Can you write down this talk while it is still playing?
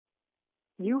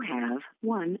You have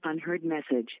one unheard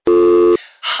message.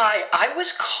 Hi, I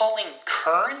was calling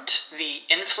Current, the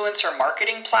influencer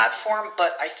marketing platform,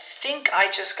 but I think I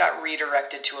just got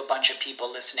redirected to a bunch of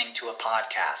people listening to a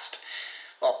podcast.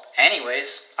 Well,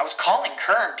 anyways, I was calling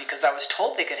Current because I was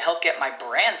told they could help get my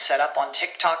brand set up on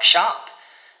TikTok Shop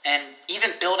and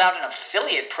even build out an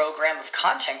affiliate program of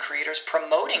content creators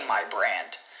promoting my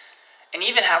brand. And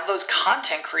even have those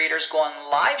content creators go on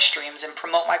live streams and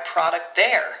promote my product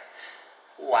there.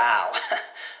 Wow,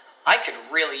 I could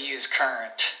really use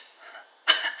Current.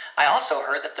 I also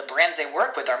heard that the brands they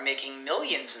work with are making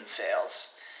millions in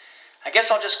sales. I guess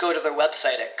I'll just go to their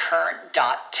website at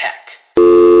current.tech.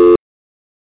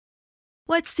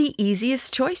 What's the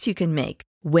easiest choice you can make?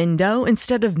 Window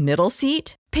instead of middle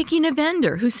seat? Picking a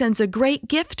vendor who sends a great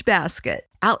gift basket?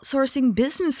 Outsourcing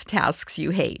business tasks you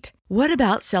hate? What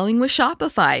about selling with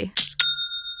Shopify?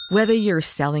 Whether you're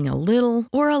selling a little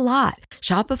or a lot,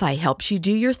 Shopify helps you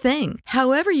do your thing,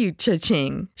 however you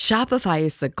cha-ching. Shopify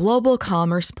is the global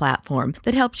commerce platform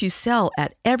that helps you sell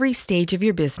at every stage of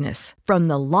your business. From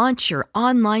the launch your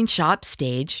online shop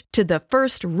stage to the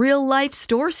first real-life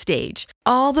store stage,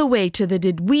 all the way to the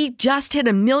did we just hit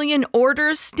 1 million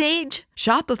orders stage.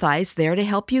 Shopify's there to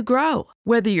help you grow.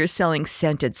 Whether you're selling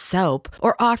scented soap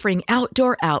or offering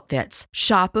outdoor outfits,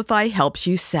 Shopify helps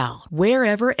you sell.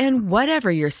 Wherever and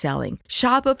whatever you're selling,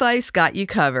 Shopify's got you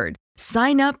covered.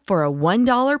 Sign up for a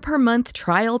 $1 per month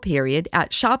trial period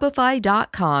at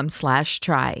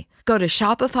shopify.com/try. Go to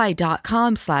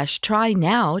shopify.com/try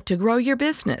now to grow your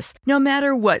business, no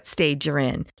matter what stage you're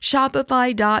in.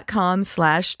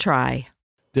 Shopify.com/try.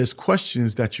 There's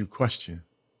questions that you question.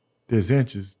 There's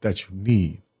answers that you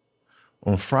need.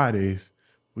 On Fridays,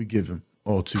 we give them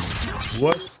all to you.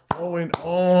 What's going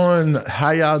on?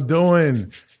 How y'all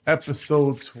doing?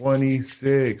 Episode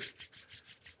 26.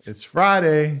 It's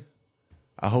Friday.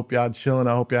 I hope y'all chilling.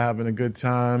 I hope y'all having a good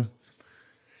time.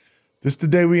 This is the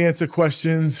day we answer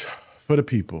questions for the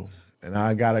people. And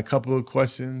I got a couple of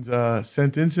questions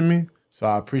sent in to me. So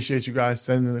I appreciate you guys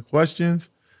sending the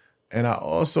questions. And I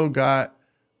also got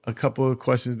a couple of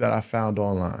questions that I found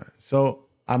online. So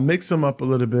I mix them up a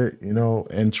little bit,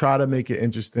 and try to make it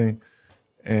interesting.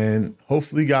 And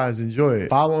hopefully you guys enjoy it.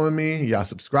 Following me, y'all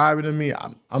subscribing to me.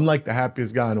 I'm like the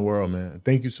happiest guy in the world, man.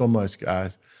 Thank you so much,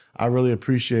 guys. I really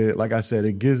appreciate it. Like I said,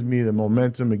 it gives me the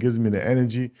momentum. It gives me the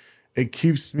energy. It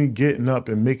keeps me getting up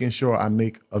and making sure I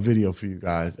make a video for you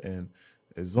guys. And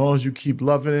as long as you keep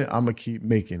loving it, I'm going to keep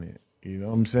making it. You know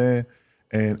what I'm saying?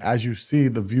 And as you see,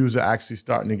 the views are actually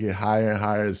starting to get higher and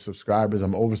higher. The subscribers,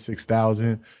 I'm over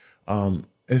 6,000.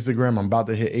 Instagram, I'm about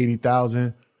to hit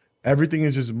 80,000. Everything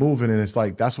is just moving. And it's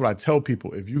like, that's what I tell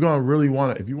people. If you're going to really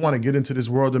if you want to get into this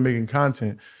world of making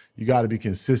content, you got to be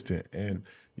consistent. And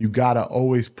you got to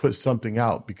always put something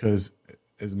out, because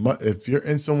if you're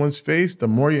in someone's face, the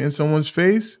more you're in someone's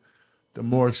face, the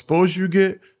more exposure you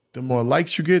get, the more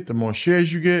likes you get, the more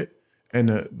shares you get, and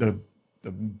the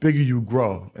bigger you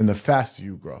grow and the faster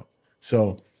you grow.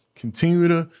 So continue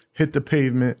to hit the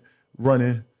pavement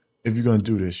running if you're going to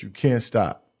do this. You can't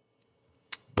stop.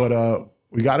 But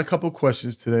we got a couple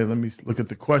questions today. Let me look at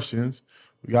the questions.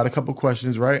 We got a couple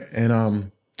questions, right?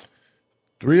 And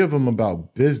 3 of them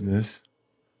about business,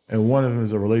 and 1 of them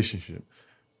is a relationship.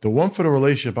 The one for the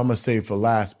relationship, I'm going to save for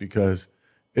last, because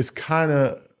it's kind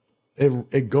of,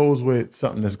 it goes with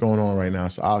something that's going on right now.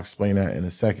 So I'll explain that in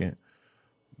a second.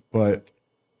 But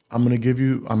I'm going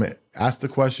to ask the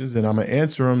questions and I'm going to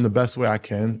answer them the best way I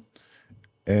can.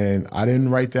 And I didn't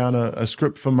write down a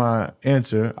script for my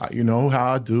answer. You know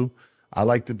how I do. I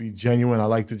like to be genuine. I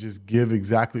like to just give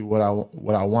exactly what I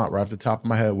want right off the top of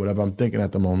my head, whatever I'm thinking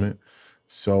at the moment.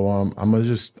 So I'm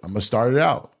gonna start it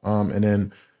out, and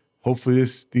then hopefully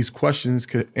these questions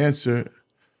could answer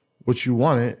what you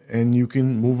wanted, and you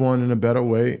can move on in a better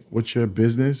way with your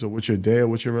business or with your day or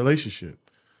with your relationship.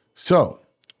 So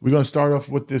we're gonna start off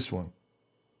with this one.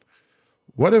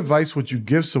 What advice would you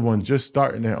give someone just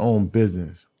starting their own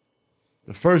business?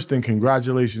 The first thing,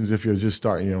 congratulations if you're just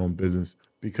starting your own business,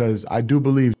 because I do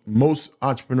believe most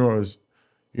entrepreneurs,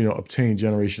 obtain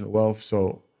generational wealth.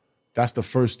 So that's the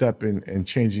first step in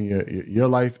changing your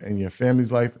life and your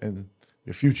family's life and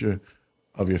your future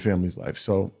of your family's life.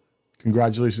 So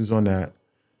congratulations on that.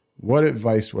 What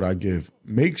advice would I give?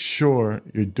 Make sure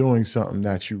you're doing something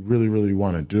that you really, really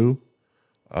want to do.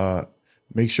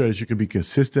 Make sure that you can be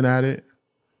consistent at it.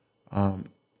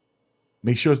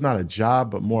 Make sure it's not a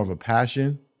job, but more of a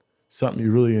passion, something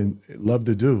you really love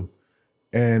to do.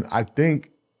 And I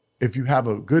think if you have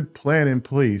a good plan in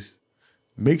place,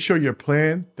 make sure your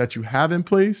plan that you have in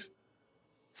place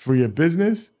for your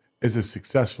business is a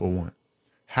successful one.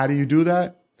 How do you do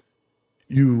that?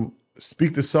 You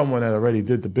speak to someone that already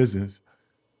did the business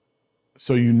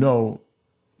so you know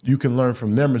you can learn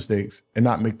from their mistakes and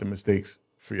not make the mistakes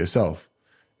for yourself.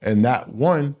 And that,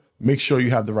 one, make sure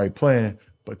you have the right plan,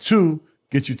 but two,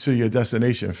 get you to your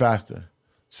destination faster.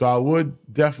 So I would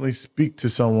definitely speak to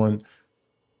someone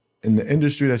in the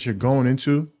industry that you're going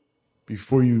into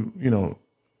before you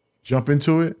jump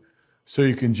into it, so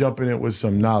you can jump in it with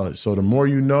some knowledge. So the more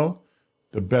you know,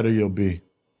 the better you'll be.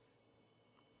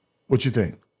 What you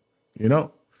think?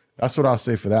 That's what I'll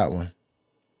say for that one.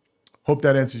 Hope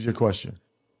that answers your question.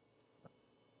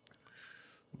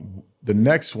 The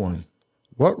next one,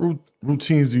 what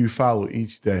routines do you follow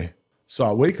each day? So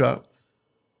I wake up,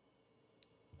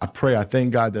 I pray, I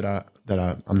thank God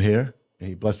that I'm here and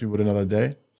he blessed me with another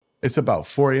day. It's about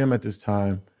 4 a.m. at this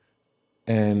time.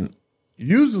 And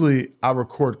usually I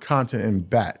record content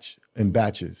in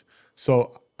batches.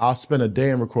 So I'll spend a day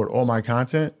and record all my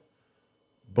content.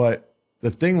 But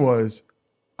the thing was,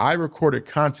 I recorded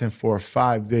content for a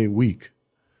 5-day week.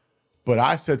 But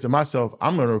I said to myself,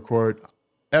 I'm going to record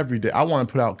every day. I want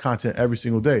to put out content every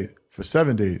single day for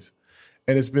 7 days.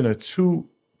 And it's been a 2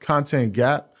 content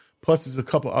gap. Plus there's a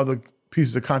couple other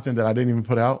pieces of content that I didn't even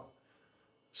put out.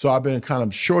 So I've been kind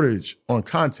of shortage on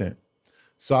content.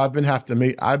 So I've been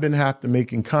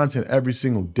making content every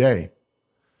single day.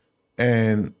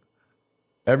 And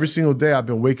every single day I've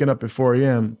been waking up at 4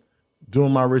 a.m.,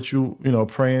 doing my ritual,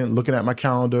 praying, looking at my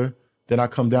calendar. Then I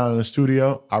come down in the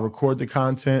studio, I record the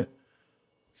content,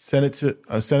 send it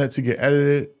to get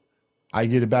edited. I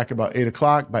get it back about 8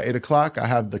 o'clock. By 8 o'clock, I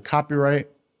have the copyright.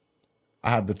 I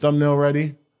have the thumbnail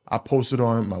ready. I post it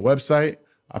on my website.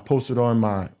 I post it on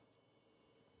my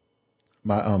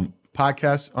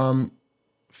podcast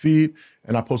feed,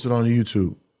 and I post it on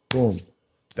YouTube. Boom.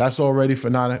 That's all ready for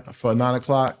 9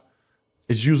 o'clock.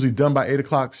 It's usually done by 8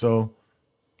 o'clock, so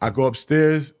I go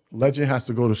upstairs. Legend has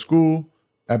to go to school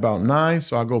at about 9,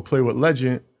 so I go play with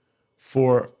Legend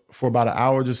for about an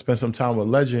hour, just spend some time with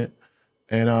Legend.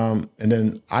 And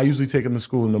then I usually take him to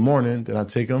school in the morning. Then I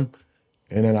take him,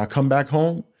 and then I come back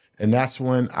home. And that's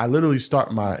when I literally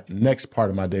start my next part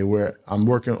of my day, where I'm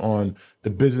working on the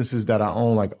businesses that I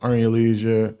own, like Earn Your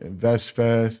Leisure,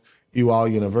 InvestFest,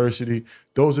 Ewald University.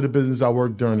 Those are the businesses I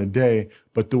work during the day.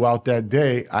 But throughout that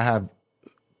day, I have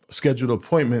scheduled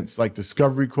appointments like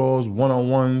discovery calls,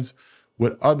 one-on-ones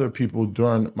with other people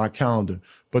during my calendar.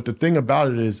 But the thing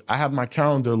about it is I have my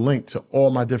calendar linked to all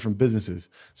my different businesses.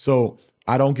 So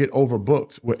I don't get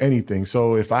overbooked with anything.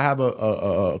 So if I have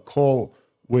a call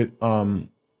with Earn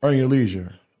Your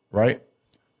Leisure, right?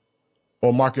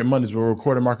 Or Market Mondays, we're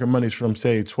recording Market Mondays from,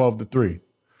 say, 12 to 3.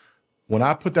 When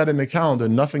I put that in the calendar,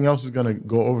 nothing else is going to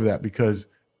go over that because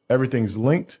everything's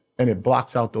linked and it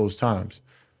blocks out those times.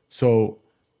 So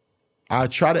I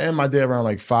try to end my day around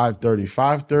like 5:30.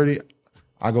 5:30,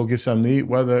 I go get something to eat,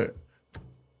 whether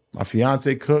my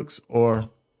fiance cooks or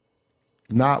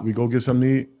not, we go get something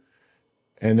to eat.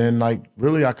 And then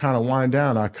really I kind of wind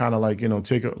down. I kind of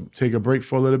take a break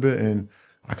for a little bit, and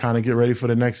I kind of get ready for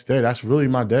the next day. That's really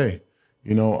my day.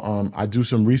 I do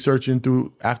some researching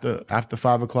through after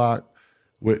 5 o'clock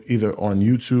with either on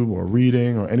YouTube or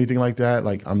reading or anything like that.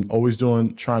 Like I'm always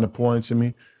trying to pour into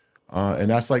me. And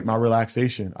that's like my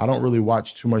relaxation. I don't really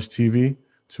watch too much TV,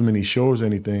 too many shows or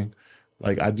anything.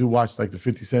 Like I do watch like the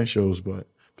 50 Cent shows, but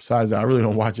besides that, I really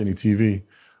don't watch any TV.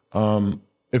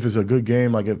 If it's a good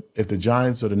game, like if the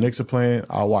Giants or the Knicks are playing,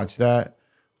 I'll watch that.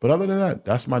 But other than that,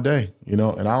 that's my day, and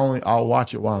I'll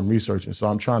watch it while I'm researching. So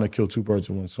I'm trying to kill 2 birds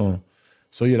with one stone.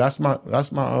 So yeah, that's my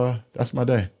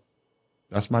day.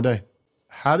 That's my day.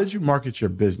 How did you market your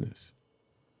business?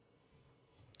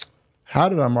 How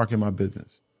did I market my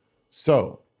business?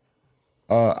 So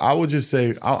I would just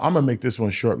say, I'm gonna make this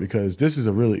one short because this is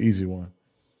a really easy one.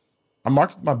 I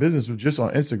marketed my business just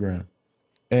on Instagram.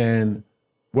 And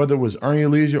whether it was Earn Your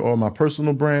Leisure or my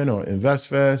personal brand or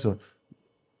InvestFest, or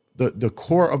the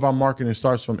core of our marketing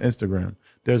starts from Instagram.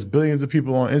 There's billions of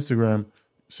people on Instagram,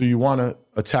 so you want to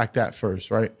attack that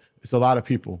first, right? It's a lot of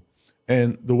people.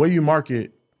 And the way you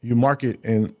market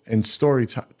in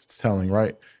storytelling,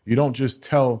 right? You don't just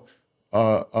tell,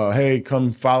 hey,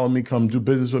 come follow me, come do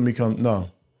business with me,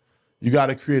 no. You got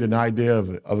to create an idea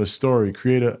of a story,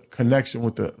 create a connection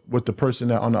with the person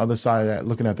that on the other side of that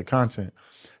looking at the content,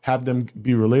 have them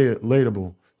be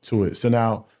relatable to it. So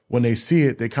now when they see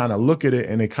it, they kind of look at it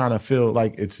and they kind of feel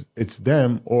like it's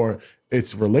them or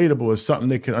it's relatable, it's something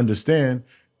they can understand.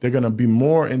 They're going to be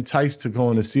more enticed to go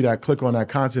in to see that, click on that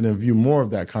content and view more of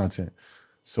that content.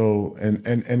 So, and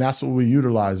that's what we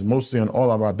utilize mostly on all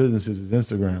of our businesses is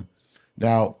Instagram.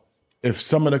 Now, if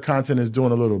some of the content is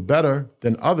doing a little better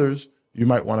than others, you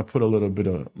might want to put a little bit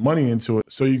of money into it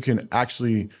so you can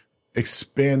actually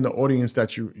expand the audience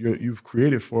that you've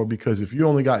created for, because if you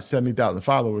only got 70,000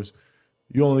 followers,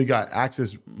 you only got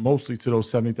access mostly to those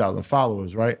 70,000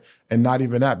 followers, right? And not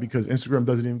even that, because Instagram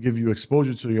doesn't even give you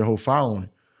exposure to your whole following.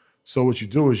 So what you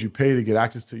do is you pay to get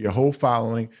access to your whole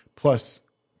following plus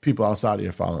people outside of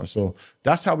your following. So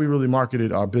that's how we really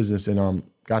marketed our business and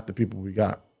got the people we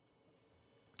got.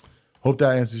 Hope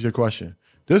that answers your question.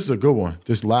 This is a good one,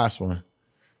 this last one.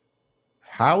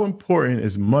 How important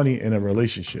is money in a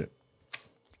relationship?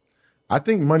 I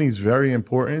think money is very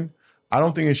important. I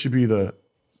don't think it should be the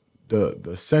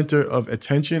center of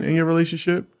attention in your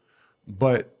relationship,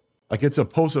 but like it's a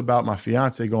post about my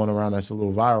fiance going around that's a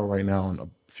little viral right now on a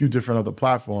few different other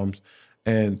platforms,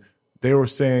 and they were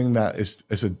saying that it's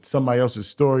somebody else's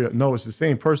story. No, it's the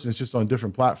same person. It's just on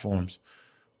different platforms.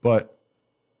 But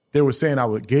they were saying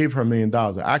I gave her $1 million.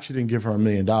 I actually didn't give her $1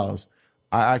 million.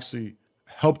 I actually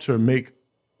helped her make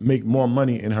more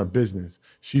money in her business.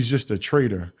 She's just a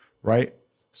trader, right?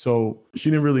 So she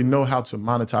didn't really know how to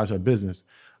monetize her business.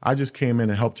 I just came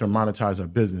in and helped her monetize her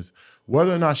business.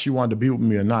 Whether or not she wanted to be with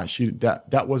me or not,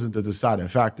 that wasn't the deciding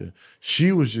factor.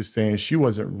 She was just saying she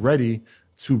wasn't ready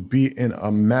to be in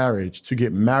a marriage, to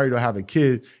get married or have a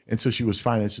kid until she was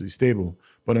financially stable.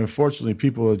 But unfortunately,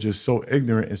 people are just so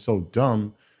ignorant and so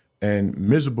dumb and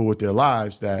miserable with their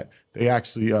lives that they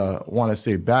actually want to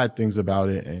say bad things about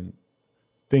it and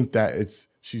think that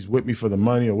she's with me for the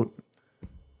money. Or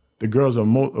the girl's a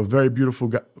very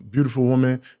beautiful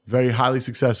woman, very highly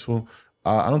successful.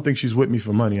 I don't think she's with me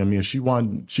for money. I mean, if she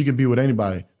wanted, she could be with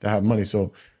anybody that have money.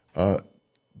 So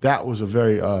that was a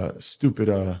very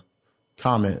stupid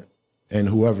comment, and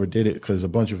whoever did it, because a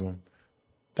bunch of them,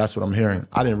 that's what I'm hearing.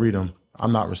 I didn't read them.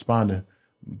 I'm not responding,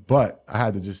 but I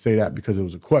had to just say that because it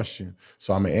was a question.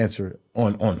 So I'm gonna answer it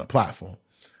on the platform.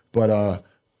 But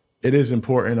it is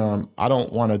important. I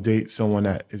don't want to date someone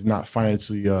that is not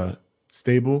financially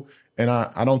stable. And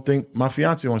I don't think my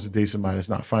fiance wants to date somebody that's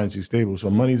not financially stable.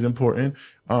 So money is important.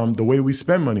 The way we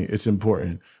spend money, it's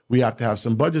important. We have to have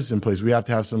some budgets in place. We have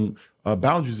to have some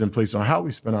boundaries in place on how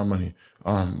we spend our money.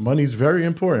 Money is very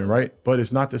important, right? But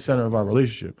it's not the center of our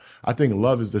relationship. I think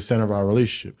love is the center of our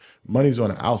relationship. Money's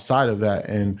on the outside of that.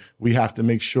 And we have to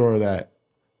make sure that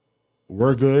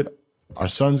we're good, our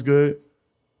son's good,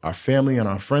 our family and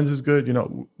our friends is good. You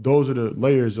know, those are the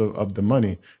layers of the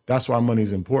money. That's why money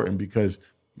is important, because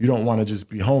you don't want to just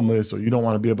be homeless, or you don't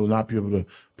want to be able to not be able to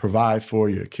provide for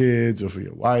your kids or for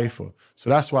your wife. So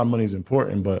that's why money is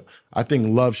important. But I think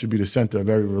love should be the center of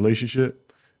every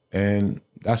relationship. And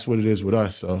that's what it is with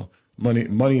us. So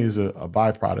money is a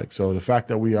byproduct. So the fact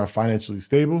that we are financially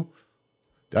stable,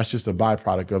 that's just a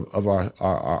byproduct of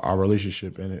our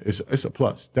relationship. And it's a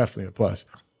plus, definitely a plus,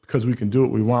 because we can do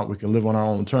what we want. We can live on our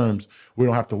own terms. We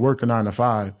don't have to work a 9 to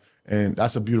 5. And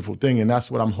that's a beautiful thing. And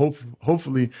that's what I'm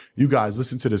hopefully you guys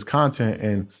listen to this content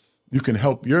and you can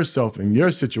help yourself in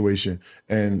your situation.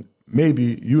 And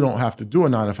maybe you don't have to do a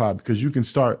 9 to 5, because you can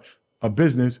start a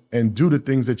business and do the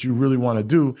things that you really want to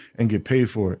do and get paid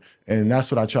for it. And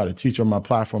that's what I try to teach on my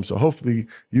platform. So hopefully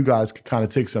you guys can kind of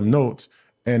take some notes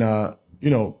and,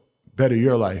 better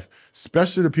your life,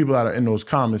 especially the people that are in those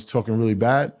comments talking really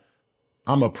bad.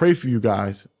 I'm going to pray for you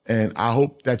guys. And I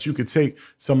hope that you could take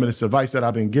some of this advice that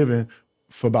I've been given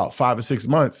for about 5 or 6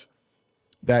 months,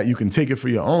 that you can take it for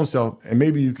your own self, and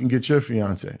maybe you can get your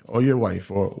fiance or your wife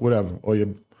or whatever, or your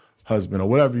husband or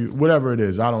whatever it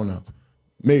is. I don't know.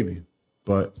 Maybe.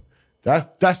 But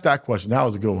that's that question. That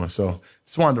was a good one. So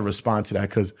just wanted to respond to that,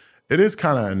 because it is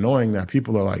kind of annoying that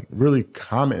people are like really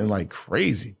commenting like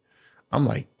crazy. I'm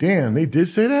like, damn, they did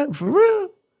say that? For real?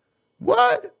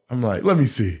 What? I'm like, let me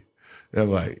see. They're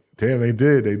like, damn, they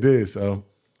did. So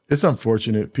it's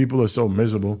unfortunate. People are so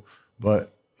miserable.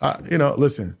 But,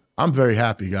 listen, I'm very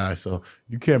happy, guys. So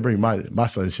you can't bring my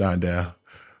sunshine down.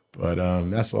 But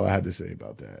that's all I had to say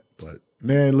about that. But,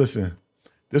 man, listen,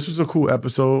 this was a cool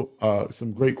episode.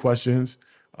 Some great questions.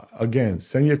 Again,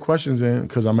 send your questions in,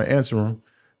 because I'm going to answer them.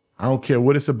 I don't care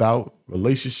what it's about,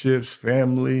 relationships,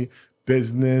 family,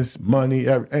 business, money,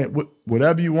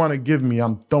 whatever you want to give me,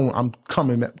 I'm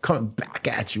coming back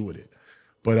at you with it.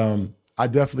 But I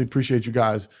definitely appreciate you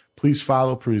guys. Please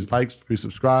follow, please like, please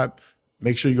subscribe.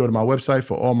 Make sure you go to my website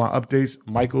for all my updates,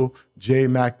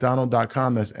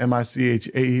 michaeljmacdonald.com. That's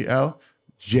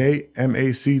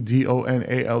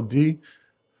MichaelJMacdonald.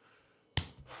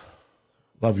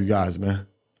 Love you guys, man.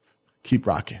 Keep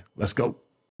rocking. Let's go.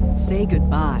 Say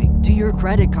goodbye to your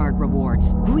credit card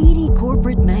rewards. Greedy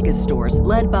corporate mega stores,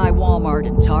 led by Walmart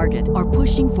and Target, are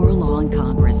pushing for a law in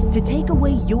Congress to take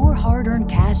away your hard-earned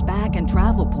cash back and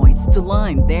travel points to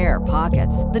line their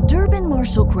pockets. The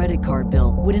Durbin-Marshall credit card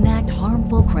bill would enact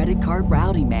harmful credit card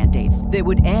routing mandates that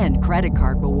would end credit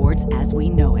card rewards as we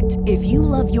know it. If you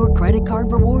love your credit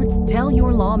card rewards, tell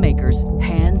your lawmakers,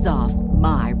 hands off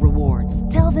my rewards.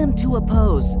 Tell them to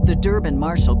oppose the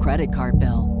Durbin-Marshall credit card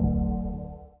bill.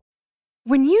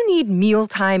 When you need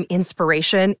mealtime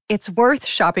inspiration, it's worth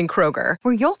shopping Kroger,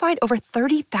 where you'll find over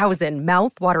 30,000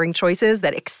 mouth-watering choices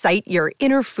that excite your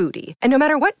inner foodie. And no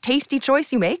matter what tasty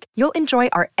choice you make, you'll enjoy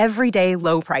our everyday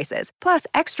low prices, plus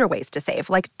extra ways to save,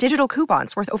 like digital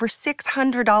coupons worth over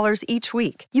 $600 each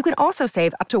week. You can also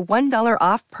save up to $1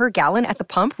 off per gallon at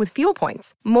the pump with fuel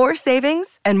points. More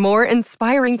savings and more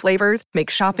inspiring flavors make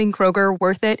shopping Kroger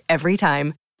worth it every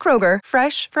time. Kroger,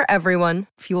 fresh for everyone.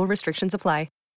 Fuel restrictions apply.